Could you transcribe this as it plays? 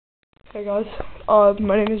Hey guys,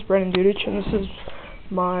 my name is Brandon Dudich, and this is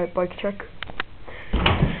my bike check. So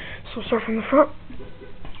we'll start from the front.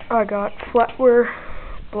 I got flatware,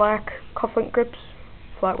 black cufflink grips,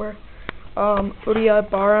 flatware,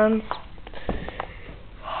 oddesy bar ends,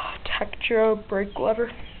 gyro brake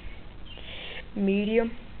lever,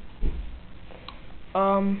 medium,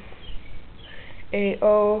 a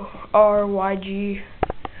oryg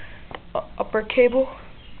upper cable,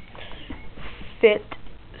 fit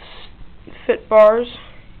bars,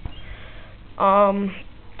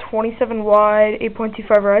 27 wide,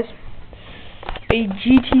 8.25 rise, a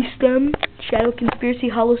GT stem, Shadow Conspiracy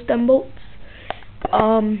hollow stem bolts,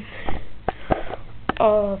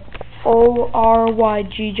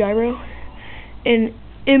 oryg gyro, an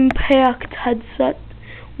impact headset,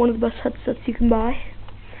 one of the best headsets you can buy,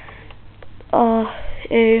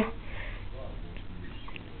 a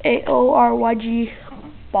oryg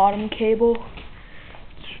bottom cable,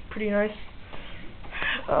 it's pretty nice.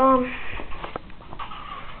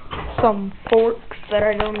 Some forks that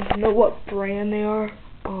I don't even know what brand they are.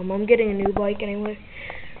 I'm getting a new bike anyway,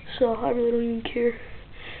 so I really don't even care.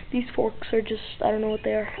 These forks are just, I don't know what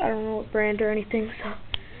they are. I don't know what brand or anything. So,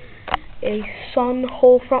 a Sun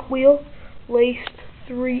whole front wheel, laced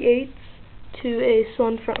 3/8 to a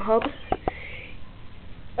Sun front hub.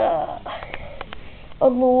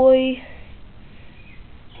 Alloy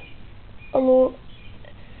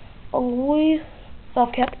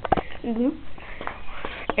valve cap and loop.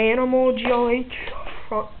 Animal GLH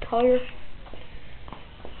front tire.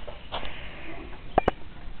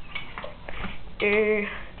 A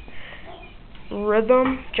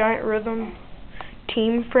giant rythm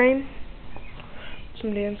team frame.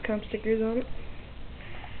 Some dance cam stickers on it.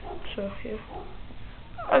 So yeah,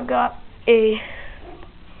 I got a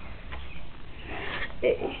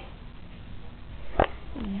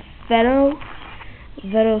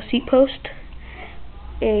veta seat post,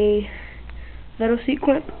 a veta seat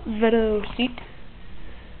clamp, veta seat,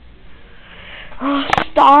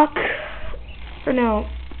 stock, or no,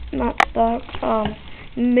 not stock,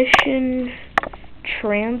 Mission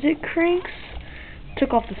Transit cranks.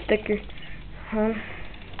 Took off the sticker.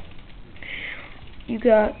 You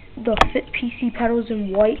got the Fit PC pedals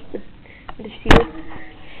in white with the sealed.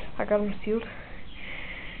 I got them sealed.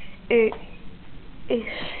 A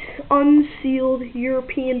unsealed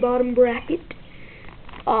European bottom bracket,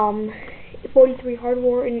 43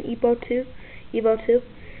 hardware and Evo 2,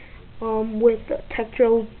 with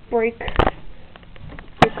Tektro brake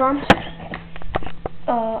arms,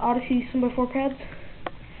 Oddesy 7x4 pads,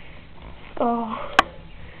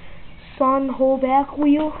 Sun whole back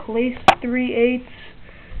wheel, laced 3/8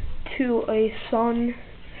 to a Sun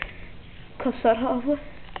cassette hub.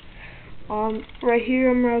 Right here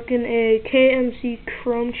I'm rocking a KMC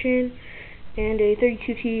chrome chain and a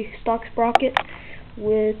 32T stock sprocket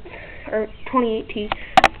with, or 28T,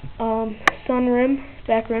 Sun rim,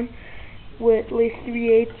 back rim, with lace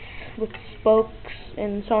 3/8 with spokes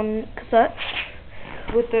and Sun cassette,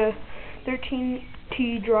 with the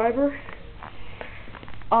 13T driver,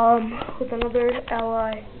 with another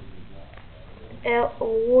alloy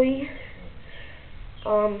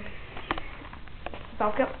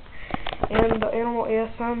valve cap, and the Animal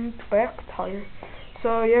ASM back tire.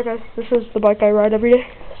 So yeah guys, this is the bike I ride every day.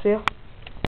 See ya.